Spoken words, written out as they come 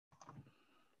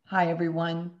Hi,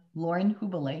 everyone. Lauren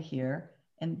Hubele here,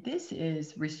 and this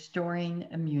is Restoring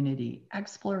Immunity,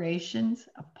 Explorations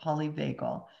of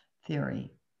Polyvagal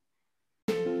Theory.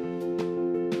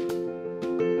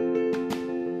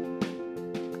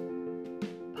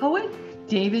 Poet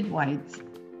David Whyte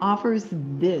offers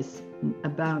this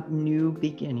about new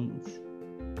beginnings.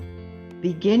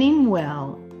 Beginning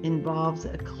well involves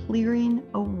a clearing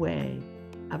away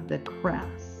of the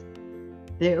crass,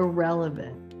 the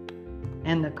irrelevant,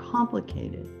 and the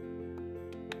complicated,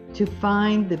 to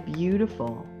find the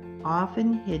beautiful,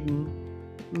 often hidden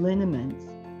lineaments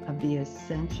of the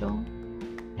essential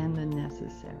and the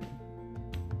necessary.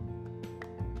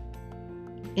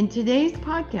 In today's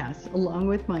podcast, along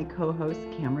with my co-hosts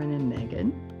Cameron and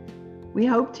Megan, we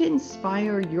hope to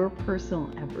inspire your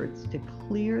personal efforts to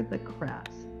clear the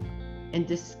crass and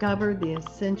discover the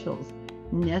essentials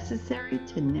necessary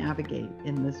to navigate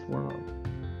in this world.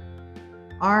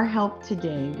 Our help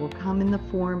today will come in the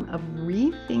form of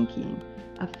rethinking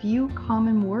a few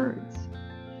common words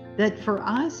that for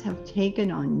us have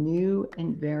taken on new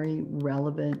and very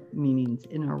relevant meanings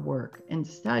in our work and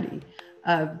study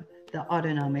of the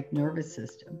autonomic nervous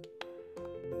system.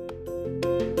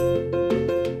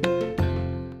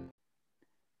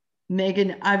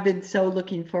 Megan, I've been so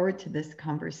looking forward to this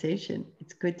conversation.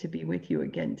 It's good to be with you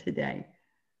again today.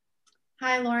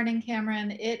 Hi, Lauren and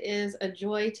Cameron. It is a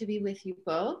joy to be with you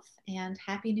both, and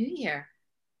Happy New Year.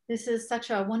 This is such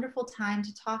a wonderful time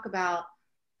to talk about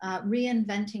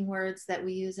reinventing words that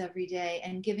we use every day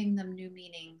and giving them new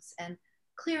meanings and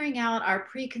clearing out our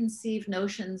preconceived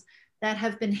notions that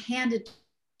have been handed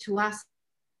to us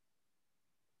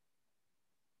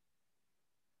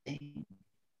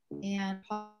and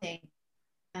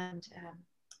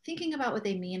thinking about what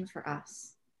they mean for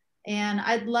us. And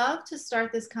I'd love to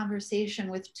start this conversation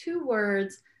with two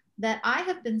words that I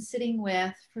have been sitting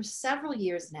with for several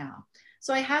years now.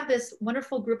 So I have this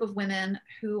wonderful group of women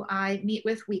who I meet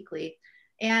with weekly,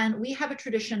 and we have a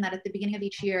tradition that at the beginning of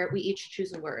each year, we each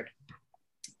choose a word.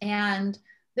 And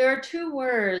there are two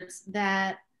words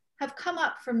that have come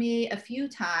up for me a few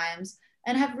times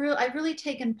and I've really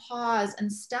taken pause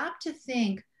and stopped to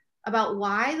think about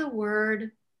why the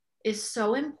word is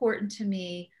so important to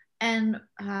me and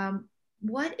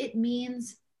what it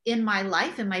means in my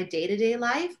life, in my day-to-day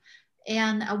life,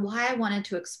 and why I wanted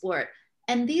to explore it.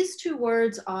 And these two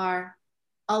words are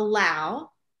allow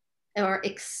or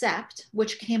accept,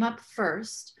 which came up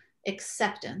first,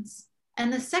 acceptance.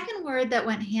 And the second word that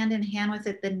went hand in hand with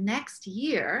it the next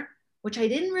year, which I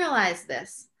didn't realize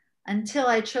this until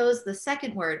I chose the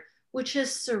second word, which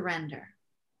is surrender.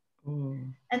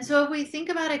 And so if we think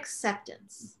about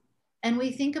acceptance and we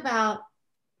think about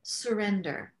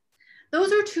surrender,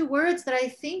 those are two words that I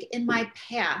think in my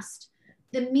past,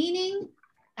 the meaning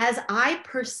as I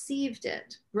perceived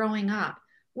it growing up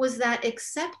was that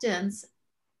acceptance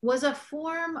was a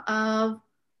form of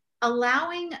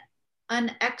allowing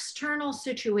an external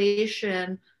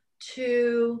situation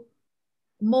to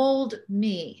mold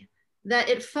me, that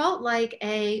it felt like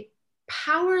a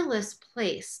powerless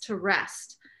place to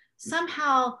rest.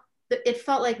 Somehow it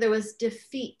felt like there was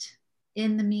defeat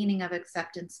in the meaning of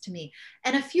acceptance to me.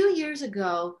 And a few years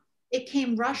ago, it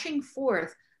came rushing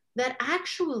forth that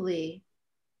actually,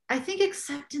 I think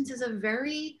acceptance is a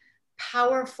very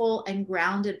powerful and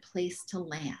grounded place to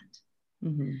land.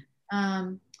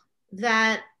 Mm-hmm.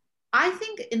 That I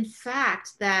think, in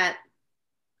fact, that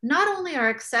not only are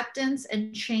acceptance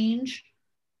and change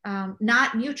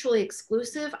not mutually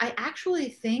exclusive, I actually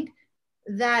think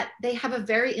that they have a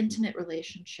very intimate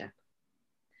relationship.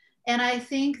 And I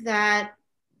think that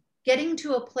getting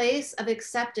to a place of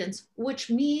acceptance, which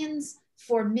means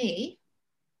for me,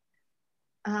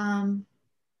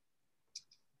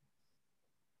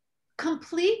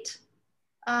 complete,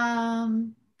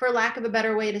 for lack of a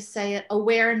better way to say it,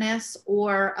 awareness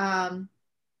or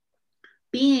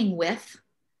being with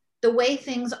the way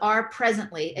things are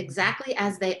presently, exactly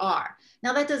as they are.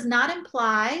 Now, that does not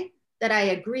imply that I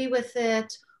agree with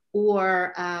it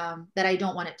or that I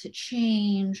don't want it to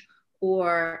change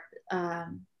or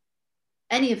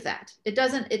any of that. It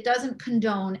doesn't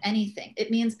condone anything. It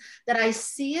means that I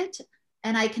see it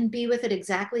and I can be with it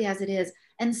exactly as it is.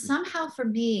 And somehow for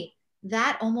me,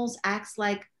 that almost acts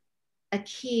like a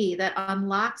key that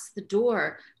unlocks the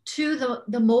door to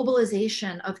the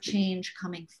mobilization of change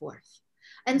coming forth.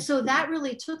 And so that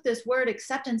really took this word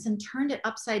acceptance and turned it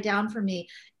upside down for me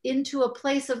into a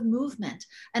place of movement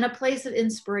and a place of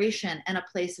inspiration and a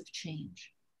place of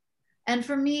change. And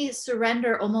for me,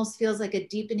 surrender almost feels like a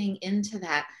deepening into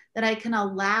that I can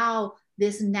allow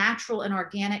this natural and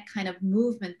organic kind of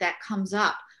movement that comes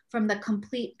up from the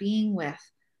complete being with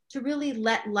to really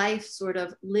let life sort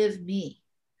of live me.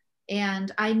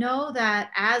 And I know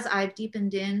that as I've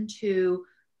deepened into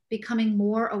becoming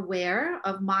more aware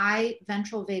of my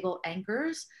ventral vagal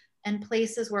anchors and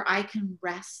places where I can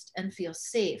rest and feel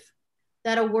safe,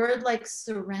 that a word like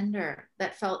surrender,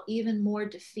 that felt even more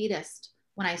defeatist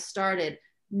when I started,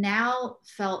 now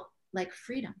felt like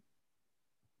freedom.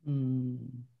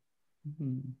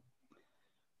 Mm-hmm.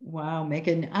 Wow,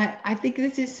 Megan, I think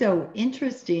this is so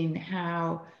interesting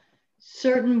how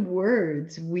certain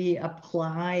words we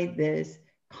apply this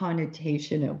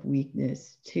connotation of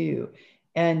weakness to.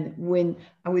 And when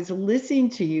I was listening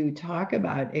to you talk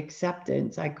about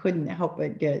acceptance, I couldn't help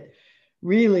but get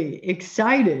really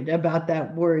excited about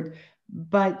that word.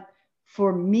 But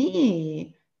for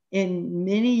me, in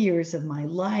many years of my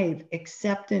life,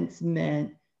 acceptance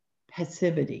meant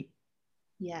passivity.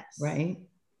 Yes. Right.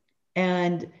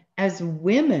 And as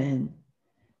women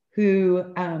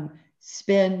who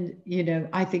spend,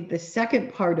 I think the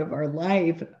second part of our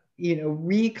life,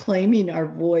 reclaiming our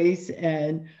voice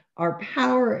and our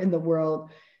power in the world,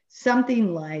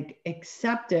 something like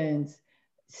acceptance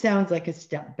sounds like a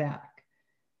step back.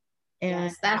 And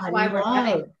yes, that's I why we're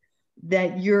having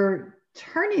that you're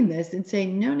turning this and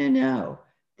saying, no, no, no,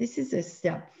 this is a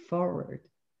step forward.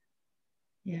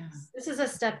 Yeah. This is a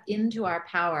step into our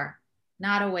power,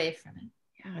 not away from it.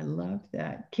 Yeah, I love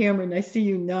that. Cameron, I see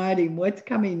you nodding. What's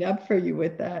coming up for you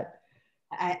with that?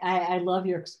 I love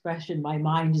your expression. My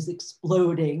mind is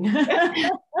exploding.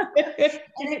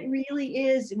 And it really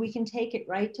is. We can take it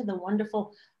right to the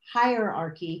wonderful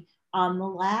hierarchy on the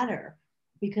ladder,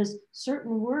 because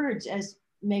certain words, as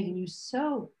Megan, you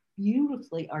so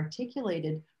beautifully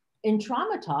articulated in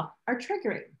trauma talk, are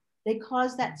triggering. They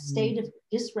cause that state of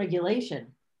dysregulation.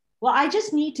 Well, I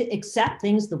just need to accept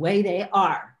things the way they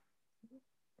are.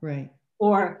 Right.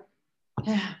 Or,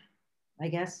 I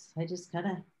guess I just kind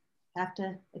of have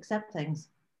to accept things.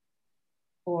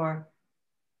 Or,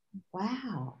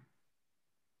 wow,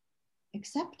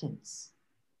 acceptance.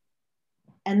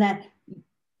 And that,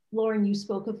 Lauren, you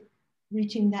spoke of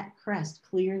reaching that crest,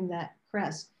 clearing that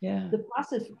crest. Yeah. The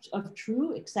process of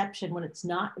true acceptance, when it's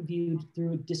not viewed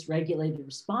through a dysregulated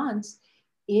response,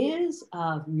 is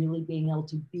of really being able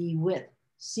to be with,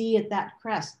 see at that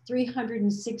crest,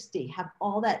 360, have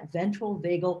all that ventral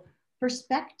vagal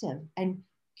perspective and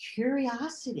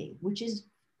curiosity, which is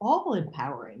all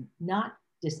empowering, not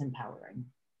disempowering.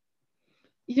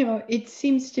 It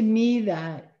seems to me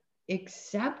that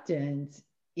acceptance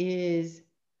is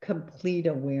complete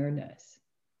awareness.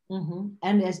 Mm-hmm.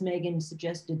 And as Megan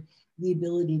suggested, the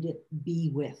ability to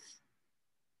be with.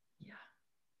 Yeah.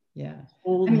 Yeah.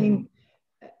 Holding.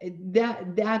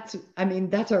 That's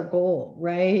our goal,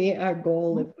 right? Our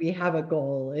goal, if we have a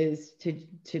goal, is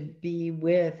to be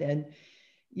with. And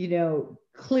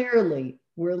clearly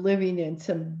we're living in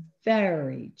some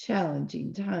very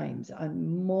challenging times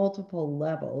on multiple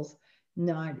levels,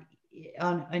 not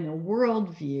on in a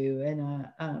worldview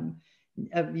and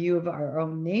a view of our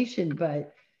own nation,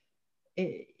 but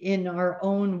in our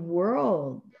own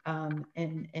world,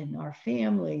 and our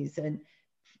families, and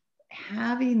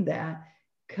having that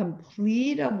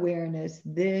complete awareness,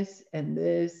 this and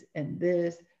this and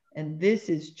this and this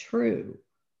is true,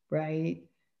 right?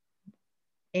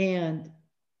 And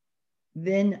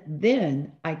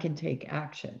then I can take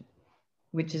action,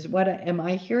 which is am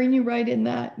I hearing you right in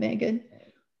that, Megan?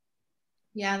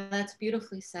 Yeah, that's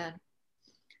beautifully said.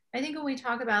 I think when we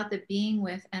talk about the being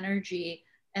with energy,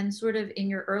 and sort of in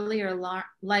your earlier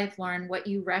life, Lauren, what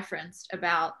you referenced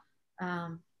about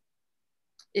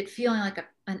it feeling like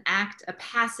an act, a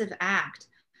passive act,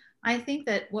 I think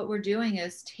that what we're doing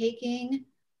is taking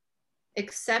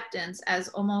acceptance as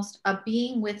almost a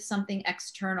being with something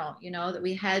external, that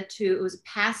we had to, it was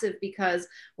passive because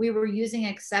we were using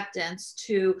acceptance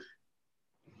to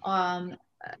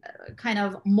kind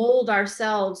of mold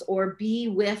ourselves or be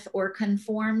with or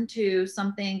conform to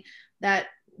something that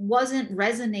wasn't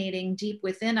resonating deep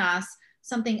within us,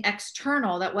 something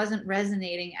external that wasn't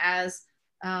resonating as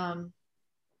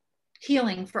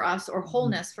healing for us or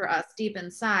wholeness for us deep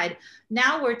inside.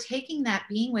 Now we're taking that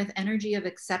being with energy of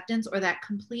acceptance, or that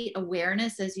complete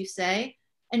awareness, as you say,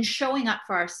 and showing up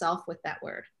for ourselves with that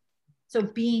word. So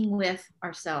being with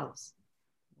ourselves.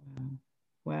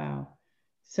 Wow.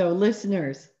 So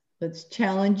listeners, let's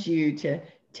challenge you to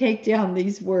take down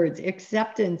these words,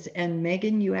 acceptance. And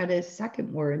Megan, you had a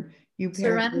second word.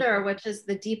 Surrender, which is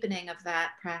the deepening of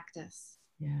that practice.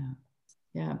 Yeah.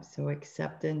 Yeah. So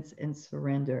acceptance and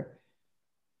surrender.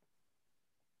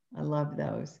 I love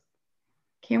those.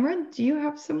 Cameron, do you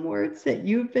have some words that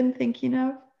you've been thinking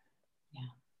of? Yeah.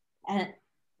 And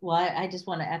Well, I just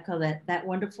want to echo that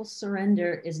wonderful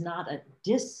surrender is not a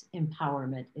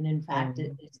disempowerment. And in fact,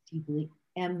 it's deeply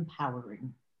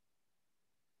empowering.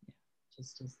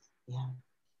 Yeah.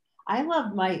 I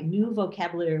love my new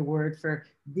vocabulary word for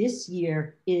this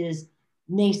year is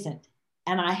nascent.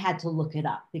 And I had to look it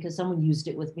up because someone used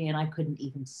it with me and I couldn't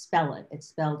even spell it. It's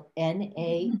spelled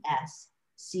NASCENT.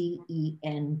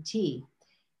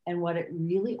 And what it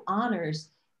really honors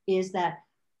is that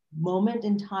moment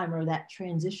in time, or that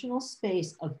transitional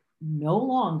space of no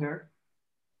longer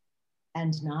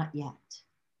and not yet.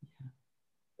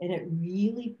 And it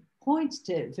really points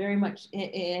to very much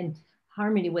in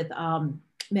harmony with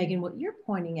Megan, what you're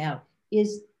pointing out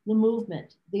is the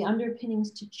movement, the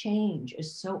underpinnings to change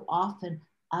is so often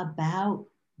about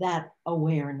that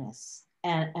awareness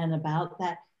and about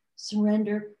that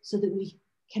surrender so that we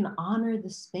can honor the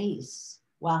space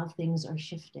while things are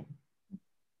shifting.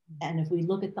 And if we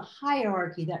look at the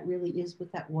hierarchy, that really is with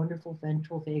that wonderful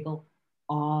ventral vagal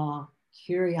awe,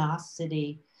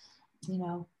 curiosity,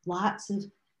 lots of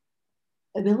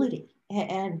ability.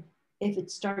 And if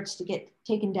it starts to get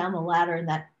taken down the ladder in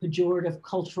that pejorative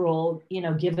cultural,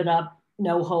 give it up,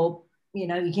 no hope,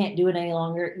 you can't do it any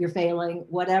longer, you're failing,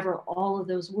 whatever, all of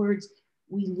those words,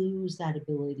 we lose that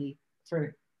ability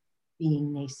for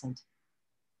being nascent.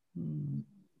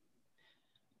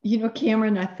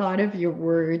 Cameron, I thought of your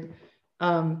word,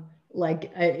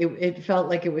 it felt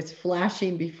like it was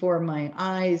flashing before my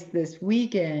eyes this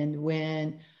weekend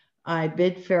when I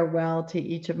bid farewell to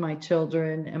each of my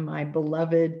children and my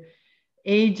beloved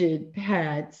aged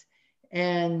pets.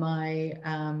 And my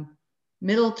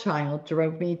middle child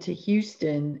drove me to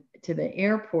Houston to the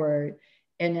airport.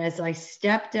 And as I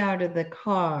stepped out of the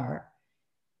car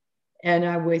and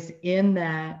I was in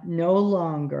that no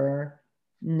longer,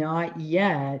 not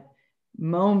yet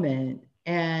moment,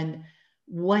 and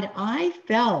what I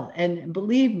felt, and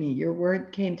believe me, your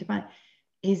word came to mind,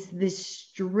 is this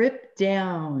stripped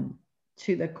down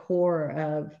to the core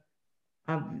of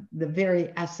the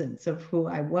very essence of who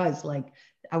I was. Like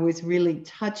I was really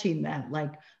touching that.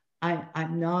 Like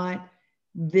I'm not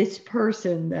this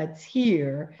person that's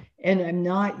here, and I'm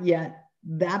not yet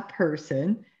that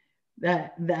person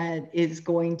that is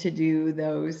going to do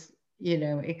those,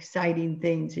 exciting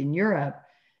things in Europe.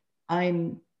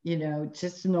 I'm,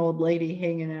 just an old lady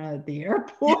hanging out at the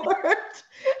airport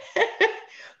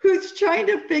who's trying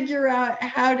to figure out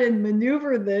how to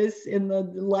maneuver this in the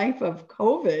life of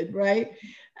COVID, right?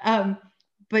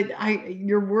 But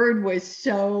your word was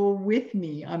so with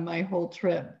me on my whole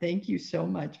trip. Thank you so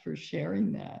much for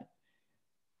sharing that.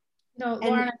 No,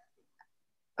 Lauren,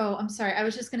 oh, I'm sorry. I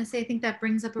was just going to say, I think that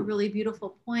brings up a really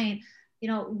beautiful point.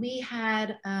 We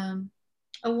had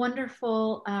a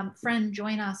wonderful friend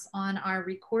join us on our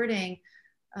recording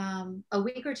a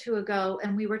week or two ago,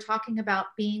 and we were talking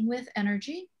about being with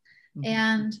energy. Mm-hmm.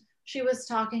 And she was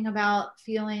talking about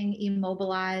feeling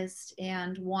immobilized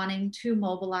and wanting to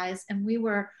mobilize. And we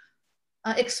were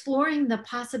exploring the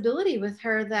possibility with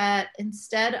her that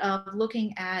instead of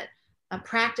looking at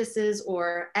practices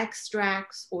or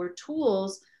extracts or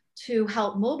tools to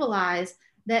help mobilize,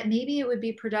 that maybe it would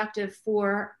be productive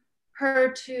for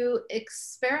her to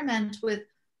experiment with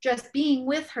just being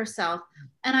with herself.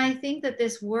 And I think that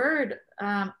this word,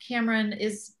 Cameron,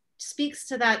 speaks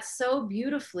to that so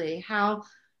beautifully. How,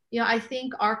 I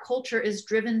think our culture is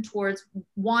driven towards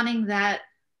wanting that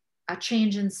a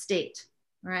change in state,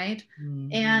 right?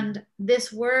 Mm-hmm. And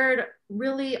this word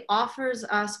really offers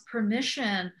us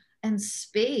permission and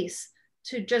space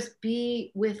to just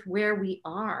be with where we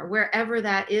are, wherever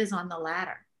that is on the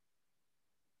ladder.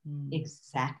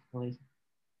 Exactly.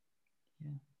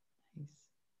 Yeah.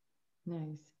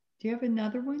 Nice. Do you have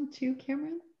another one too,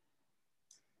 Cameron?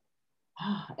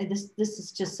 This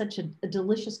is just such a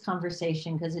delicious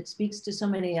conversation because it speaks to so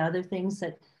many other things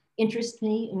that interest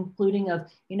me, including of,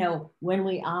 when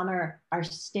we honor our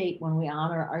state, when we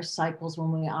honor our cycles,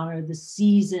 when we honor the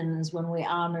seasons, when we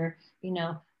honor,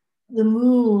 the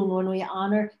moon, when we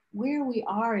honor where we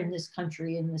are in this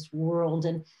country, in this world.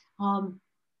 And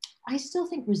I still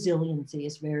think resiliency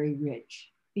is very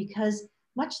rich because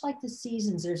much like the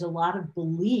seasons, there's a lot of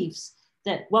beliefs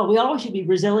that, well, we always should be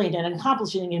resilient and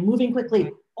accomplishing and moving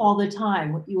quickly all the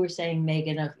time. What you were saying,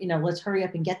 Megan, of, let's hurry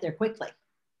up and get there quickly,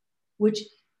 which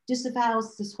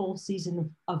disavows this whole season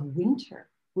of winter,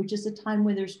 which is a time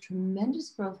where there's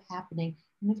tremendous growth happening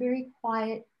in a very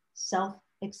quiet,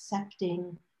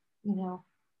 self-accepting,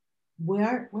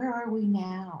 where are we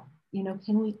now?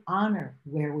 Can we honor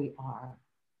where we are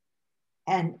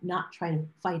and not try to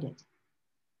fight it?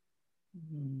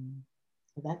 Mm-hmm.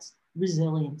 So that's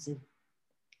resiliency.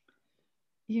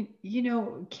 You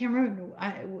know, Cameron,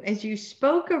 as you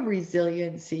spoke of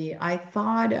resiliency, I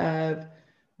thought of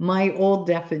my old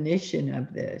definition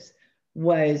of this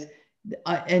was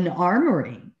an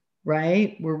armory,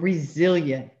 right? We're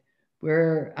resilient.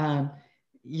 We're,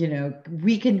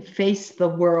 we can face the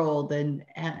world, and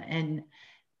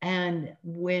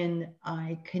when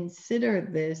I consider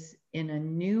this in a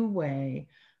new way,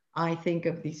 I think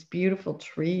of these beautiful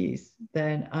trees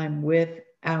that I'm with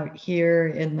out here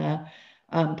in the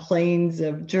plains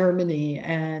of Germany,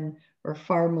 or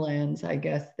farmlands, I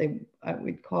guess I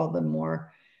would call them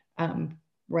more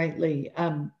rightly.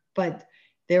 But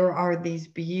there are these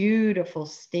beautiful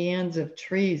stands of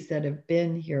trees that have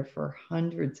been here for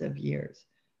hundreds of years.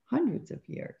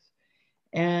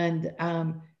 And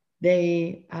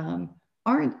they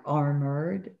aren't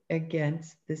armored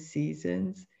against the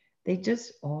seasons. They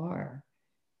just are.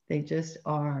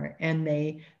 And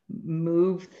they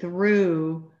move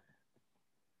through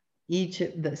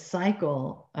the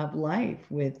cycle of life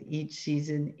with each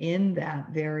season in that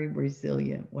very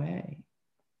resilient way.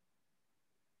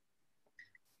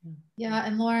 Yeah,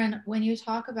 and Lauren, when you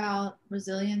talk about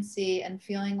resiliency and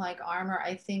feeling like armor,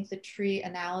 I think the tree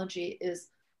analogy is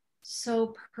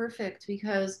so perfect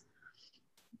because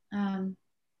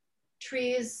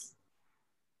trees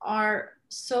are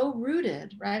so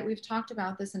rooted, right? We've talked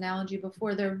about this analogy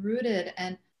before. They're rooted,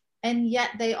 and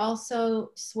yet they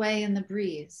also sway in the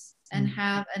breeze and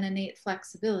have an innate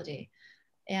flexibility.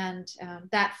 And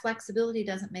that flexibility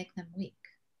doesn't make them weak.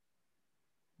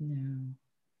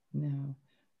 No.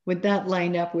 Would that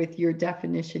line up with your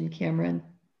definition, Cameron?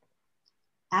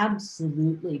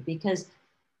 Absolutely, because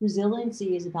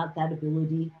resiliency is about that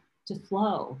ability to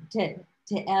flow, to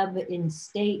ebb in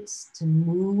states, to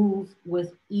move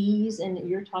with ease. And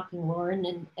you're talking,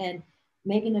 Lauren and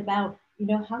Megan, about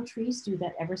how trees do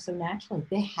that ever so naturally.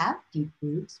 They have deep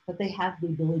roots, but they have the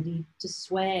ability to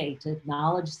sway, to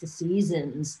acknowledge the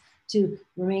seasons, to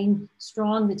remain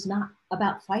strong. It's not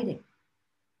about fighting.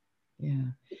 Yeah.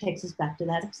 It takes us back to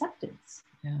that acceptance.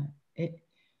 Yeah.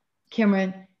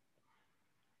 Cameron,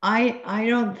 I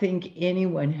don't think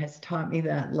anyone has taught me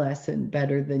that lesson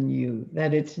better than you,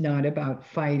 that it's not about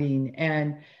fighting.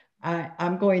 And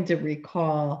I'm going to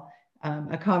recall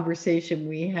a conversation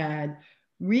we had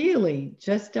really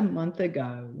just a month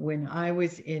ago when I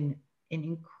was in an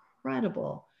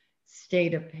incredible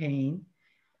state of pain.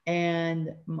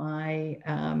 And my,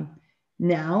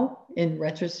 now in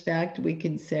retrospect, we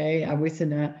can say I was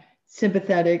in a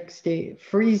sympathetic state,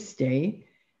 freeze state,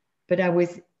 but I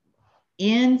was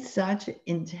in such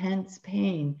intense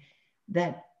pain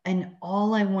and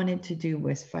all I wanted to do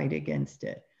was fight against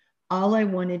it. All I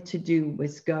wanted to do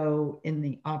was go in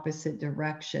the opposite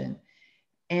direction.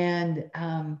 And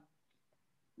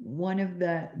one of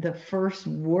the first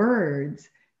words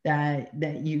that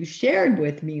you shared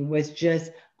with me was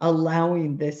just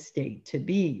allowing this state to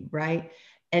be, right?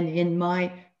 And in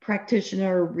my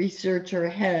practitioner researcher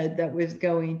head that was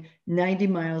going 90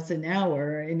 miles an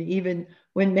hour, and even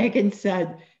when Megan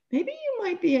said, maybe you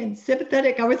might be in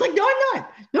sympathetic, I was like, no, I'm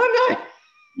not.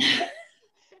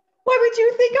 Why would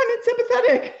you think I'm in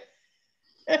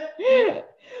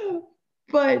sympathetic?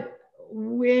 But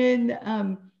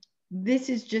when this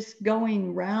is just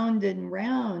going round and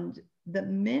round, the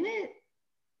minute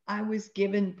I was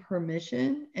given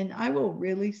permission, and I will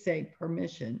really say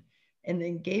permission, and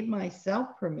then gave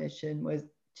myself permission, was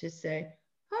to say,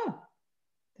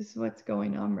 this is what's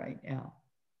going on right now.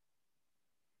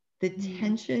 The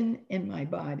tension in my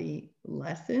body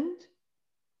lessened,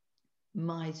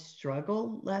 my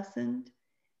struggle lessened,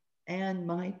 and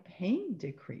my pain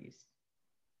decreased.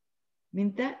 I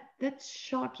mean, that's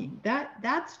shocking.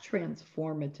 That's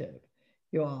transformative,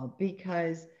 you all,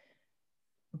 because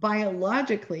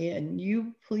biologically, and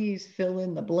you please fill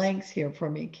in the blanks here for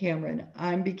me, Cameron,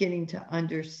 I'm beginning to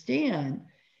understand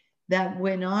that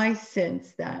when I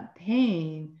sense that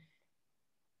pain,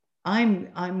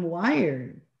 I'm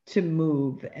wired to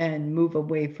move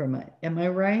away from it. Am I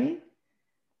right?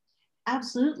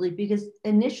 Absolutely, because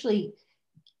initially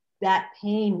that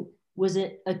pain was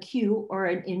a cue or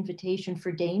an invitation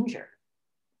for danger.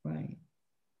 Right.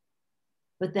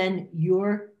 But then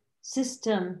your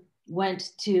system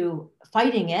went to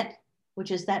fighting it,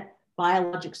 which is that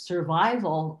biologic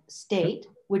survival state,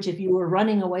 which if you were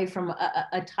running away from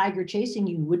a tiger chasing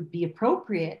you would be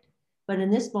appropriate. But in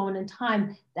this moment in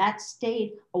time, that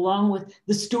state, along with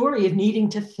the story of needing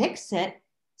to fix it,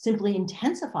 simply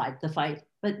intensified the fight,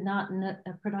 but not in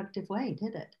a productive way,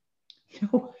 did it?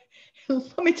 No.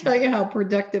 Let me tell you how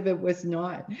productive it was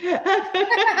not.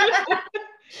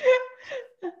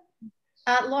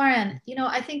 Lauren,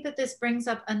 I think that this brings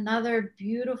up another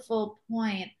beautiful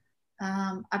point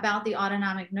about the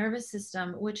autonomic nervous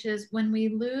system, which is when we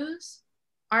lose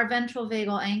our ventral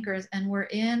vagal anchors and we're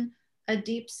in a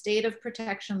deep state of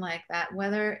protection like that,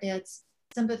 whether it's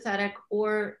sympathetic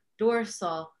or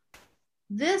dorsal,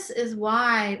 this is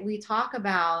why we talk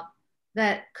about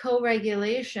that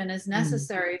co-regulation is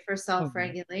necessary for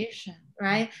self-regulation,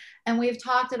 right? And we've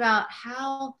talked about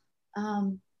how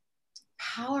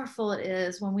powerful it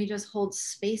is when we just hold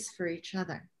space for each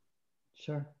other.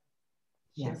 Sure.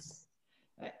 Yes.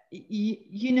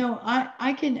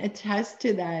 I can attest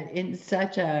to that in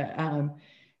such a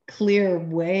clear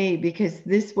way, because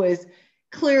this was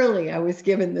clearly, I was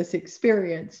given this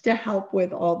experience to help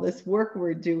with all this work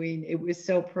we're doing. It was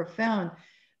so profound.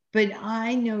 But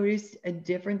I noticed a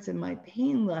difference in my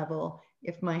pain level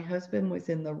if my husband was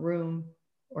in the room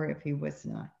or if he was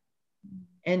not.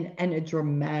 And a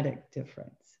dramatic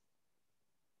difference.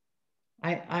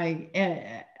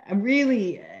 I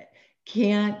really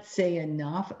can't say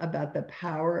enough about the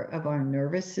power of our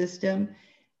nervous system.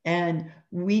 And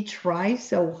we try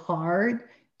so hard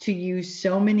to use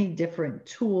so many different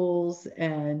tools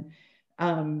and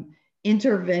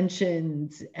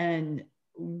interventions, and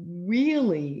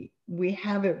really we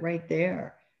have it right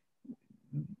there.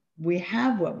 We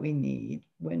have what we need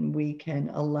when we can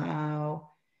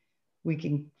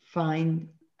find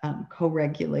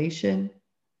co-regulation.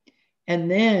 And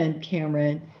then,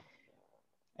 Cameron,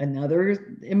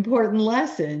 another important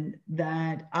lesson,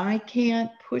 that I can't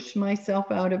push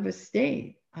myself out of a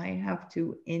state. I have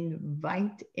to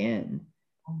invite in.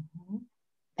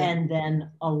 And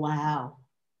then allow.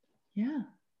 Yeah.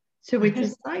 So it's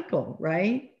a cycle,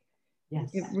 right? Yes.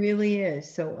 It really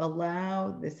is. So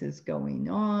allow, this is going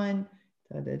on,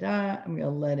 I'm going to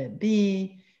let it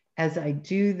be. As I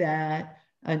do that,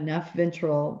 enough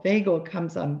ventral vagal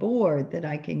comes on board that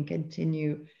I can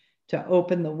continue to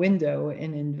open the window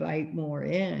and invite more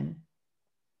in.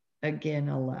 Again,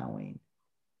 allowing.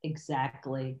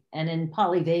 Exactly. And in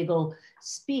polyvagal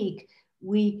speak,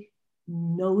 we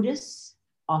notice,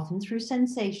 often through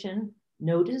sensation,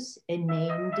 notice a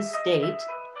named state,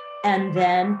 and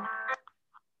then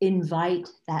invite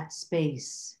that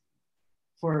space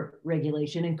for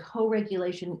regulation. And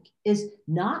co-regulation is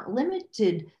not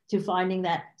limited to finding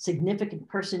that significant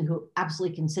person who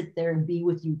absolutely can sit there and be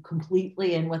with you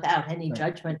completely and without any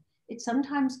judgment. It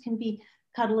sometimes can be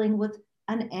cuddling with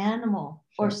an animal,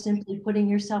 or simply putting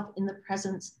yourself in the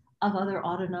presence of other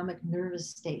autonomic nervous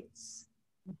states.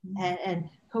 And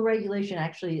co-regulation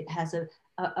actually has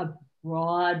a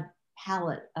broad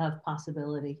palette of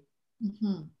possibility.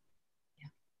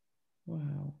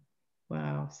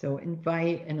 Wow. So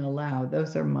invite and allow,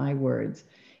 those are my words.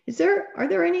 Are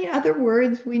there any other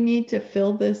words we need to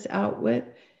fill this out with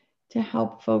to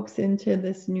help folks into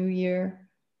this new year?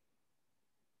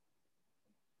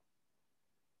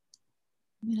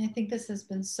 I think this has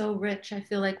been so rich. I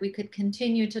feel like we could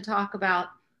continue to talk about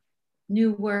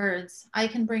new words. I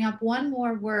can bring up one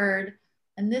more word,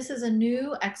 and this is a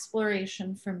new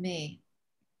exploration for me.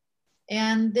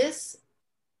 And this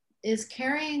is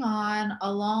carrying on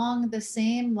along the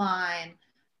same line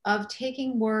of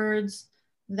taking words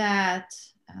that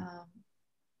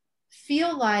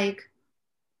feel like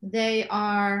they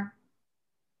are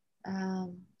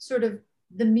sort of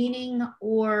the meaning,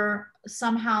 or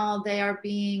somehow they are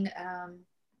being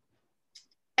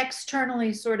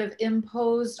externally sort of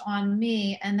imposed on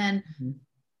me, and then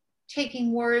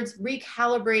taking words,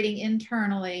 recalibrating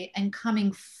internally, and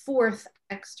coming forth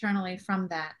externally from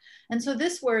that. And so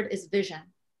this word is vision.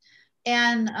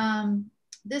 And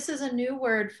this is a new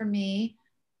word for me.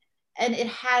 And it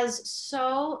has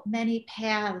so many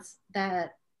paths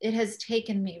that it has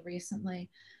taken me recently,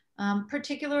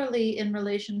 particularly in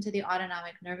relation to the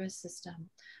autonomic nervous system.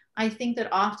 I think that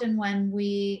often when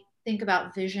we think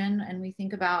about vision and we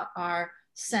think about our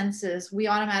senses, we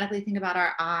automatically think about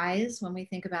our eyes when we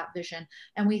think about vision.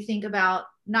 And we think about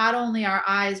not only our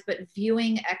eyes, but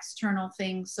viewing external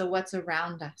things, so what's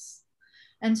around us.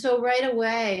 And so right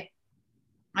away,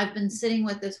 I've been sitting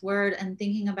with this word and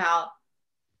thinking about,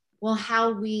 well,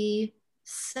 how we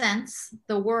sense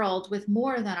the world with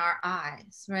more than our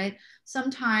eyes, right?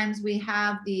 Sometimes we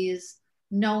have these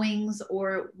knowings,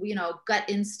 or gut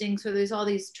instincts, or there's all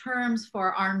these terms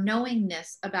for our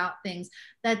knowingness about things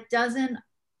that doesn't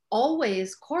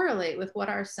always correlate with what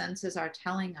our senses are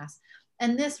telling us.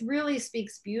 And this really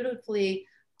speaks beautifully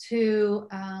to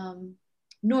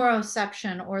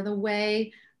neuroception, or the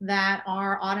way that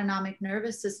our autonomic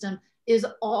nervous system is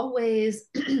always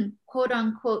quote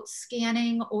unquote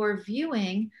scanning or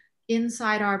viewing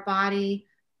inside our body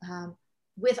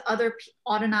with other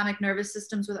autonomic nervous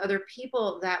systems, with other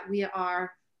people that we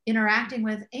are interacting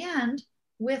with, and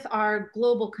with our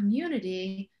global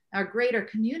community, our greater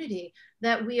community,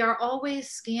 that we are always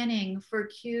scanning for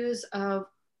cues of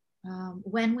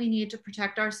when we need to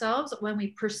protect ourselves, when we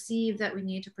perceive that we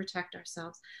need to protect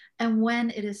ourselves, and when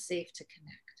it is safe to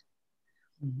connect.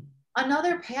 Mm-hmm.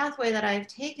 Another pathway that I've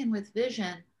taken with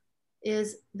vision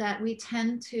is that we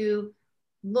tend to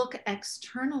look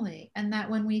externally, and that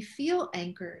when we feel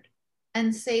anchored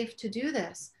and safe to do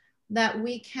this, that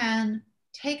we can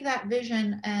take that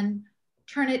vision and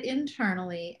turn it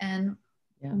internally and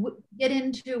get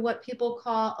into what people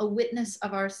call a witness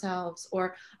of ourselves,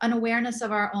 or an awareness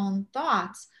of our own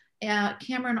thoughts.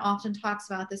 Cameron often talks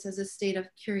about this as a state of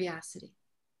curiosity.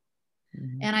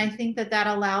 Mm-hmm. And I think that that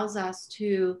allows us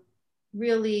to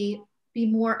really be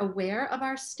more aware of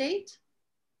our state,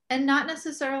 and not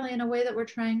necessarily in a way that we're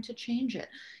trying to change it.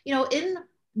 You know, in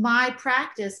my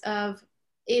practice of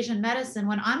Asian medicine,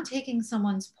 when I'm taking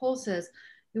someone's pulses,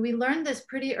 we learned this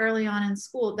pretty early on in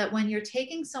school, that when you're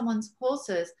taking someone's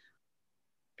pulses,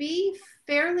 be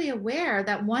fairly aware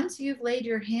that once you've laid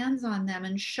your hands on them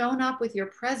and shown up with your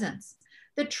presence,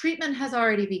 the treatment has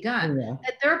already begun. Yeah.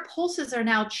 That their pulses are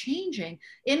now changing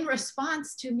in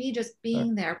response to me just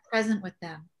being there, present with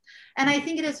them. And I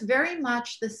think it is very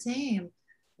much the same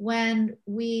when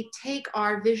we take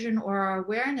our vision or our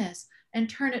awareness and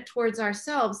turn it towards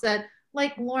ourselves. That,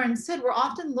 like Lauren said, we're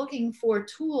often looking for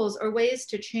tools or ways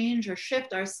to change or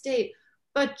shift our state,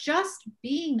 but just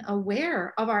being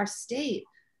aware of our state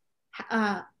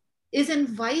is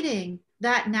inviting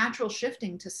that natural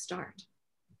shifting to start.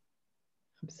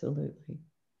 Absolutely.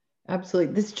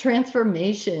 Absolutely. This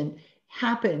transformation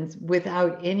happens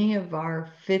without any of our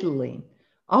fiddling.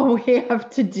 All we have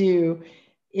to do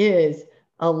is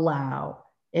allow,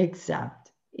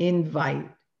 accept, invite.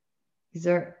 These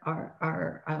are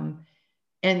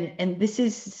and this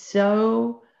is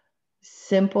so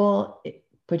simple,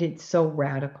 but it's so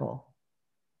radical.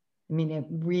 I mean, it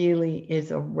really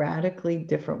is a radically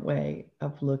different way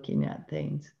of looking at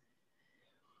things.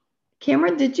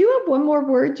 Cameron, did you have one more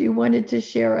word you wanted to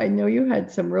share? I know you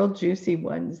had some real juicy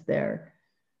ones there.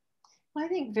 Well, I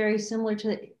think very similar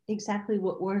to exactly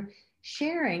what we're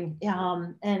sharing,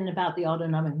 and about the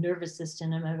autonomic nervous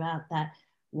system, and about that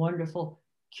wonderful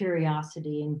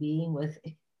curiosity and being with.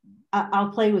 I'll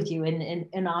play with you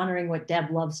in honoring what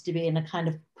Deb loves to be, in a kind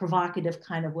of provocative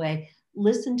kind of way.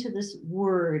 Listen to this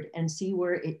word and see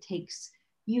where it takes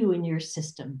you in your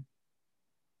system.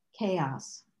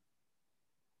 Chaos.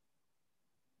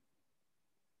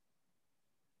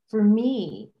 For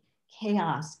me,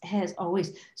 chaos has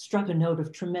always struck a note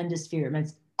of tremendous fear. It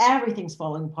means everything's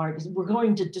falling apart. We're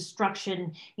going to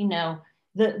destruction, you know,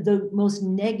 the most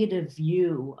negative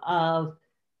view of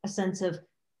a sense of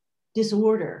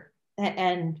disorder,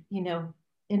 and, you know,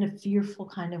 in a fearful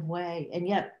kind of way. And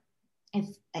yet,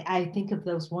 I think of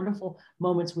those wonderful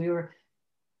moments we were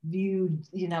viewed,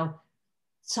 you know,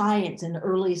 science and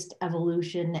earliest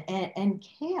evolution, and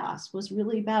chaos was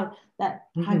really about that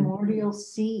primordial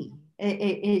sea.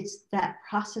 It's that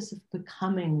process of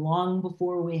becoming long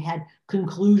before we had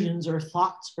conclusions or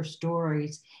thoughts or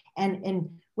stories. And in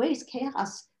ways,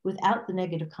 chaos without the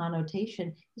negative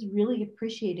connotation is really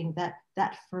appreciating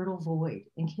that fertile void,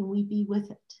 and can we be with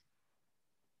it?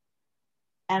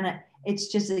 And it's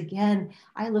just, again,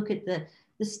 I look at the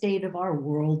state of our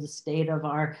world, the state of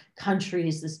our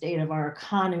countries, the state of our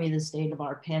economy, the state of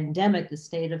our pandemic, the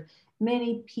state of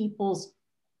many people's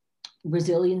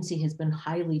resiliency has been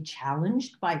highly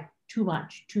challenged by too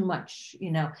much, you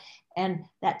know, and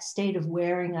that state of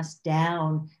wearing us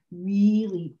down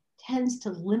really tends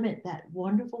to limit that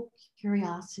wonderful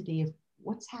curiosity of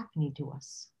what's happening to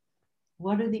us.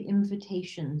 What are the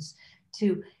invitations to,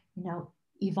 you know,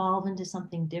 evolve into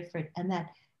something different? And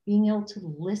that being able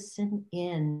to listen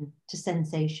in to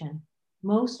sensation.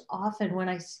 Most often when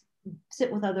I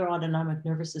sit with other autonomic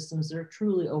nervous systems that are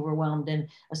truly overwhelmed in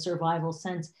a survival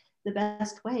sense, the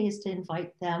best way is to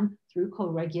invite them through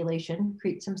co-regulation,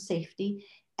 create some safety,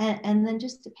 and then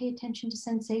just to pay attention to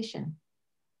sensation.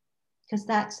 Because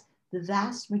that's the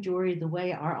vast majority of the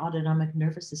way our autonomic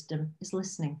nervous system is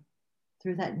listening,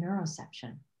 through that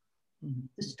neuroception. Mm-hmm.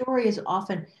 The story is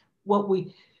often what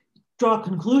we draw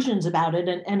conclusions about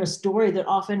it, and a story that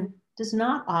often does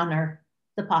not honor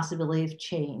the possibility of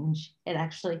change. It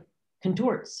actually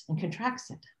contorts and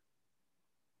contracts it.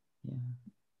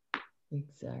 Yeah,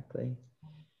 exactly.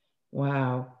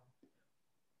 Wow.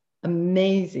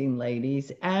 Amazing,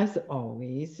 ladies. As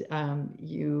always,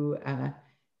 you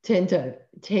tend to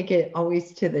take it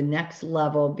always to the next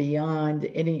level beyond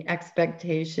any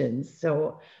expectations.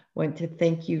 So I want to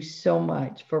thank you so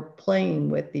much for playing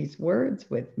with these words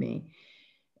with me.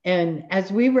 And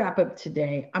as we wrap up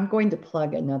today, I'm going to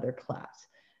plug another class.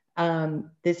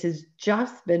 This has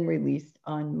just been released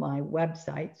on my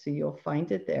website, so you'll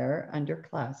find it there under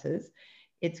classes.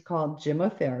 It's called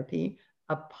Gemmotherapy,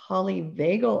 a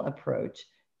polyvagal approach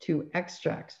to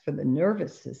extracts for the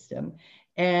nervous system.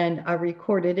 And I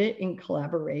recorded it in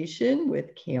collaboration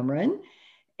with Cameron.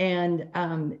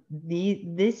 And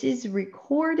this is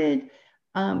recorded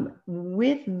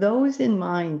with those in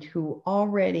mind who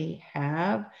already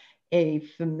have a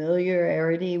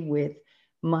familiarity with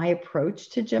my approach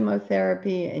to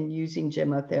gemmotherapy and using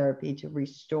gemmotherapy to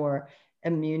restore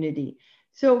immunity.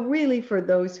 So really for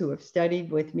those who have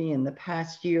studied with me in the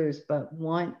past years, but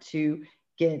want to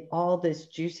get all this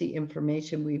juicy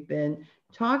information we've been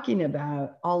talking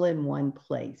about all in one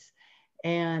place.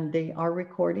 And they are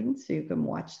recording, so you can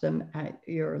watch them at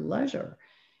your leisure.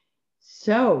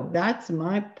 So that's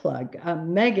my plug.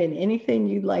 Megan, anything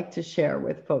you'd like to share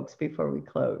with folks before we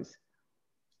close?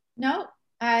 No,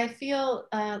 I feel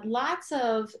lots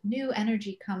of new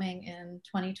energy coming in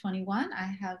 2021.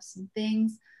 I have some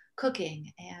things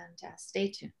cooking, and stay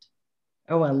tuned.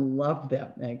 Oh, I love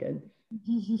that, Megan.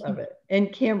 Love it.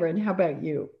 And Cameron, how about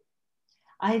you?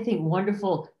 I think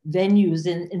wonderful venues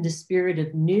in the spirit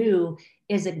of new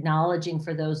is acknowledging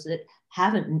for those that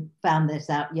haven't found this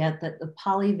out yet that the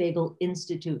Polyvagal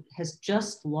Institute has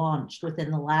just launched within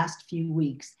the last few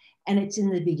weeks. And it's in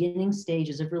the beginning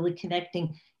stages of really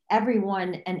connecting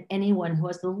everyone and anyone who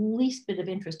has the least bit of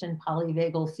interest in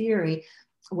polyvagal theory,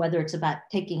 whether it's about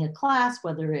taking a class,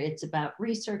 whether it's about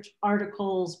research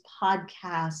articles,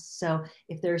 podcasts. So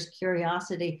if there's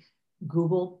curiosity,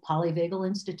 Google Polyvagal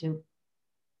Institute.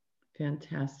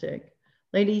 Fantastic.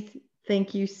 Ladies,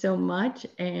 thank you so much.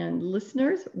 And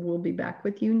listeners, we'll be back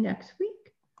with you next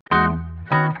week.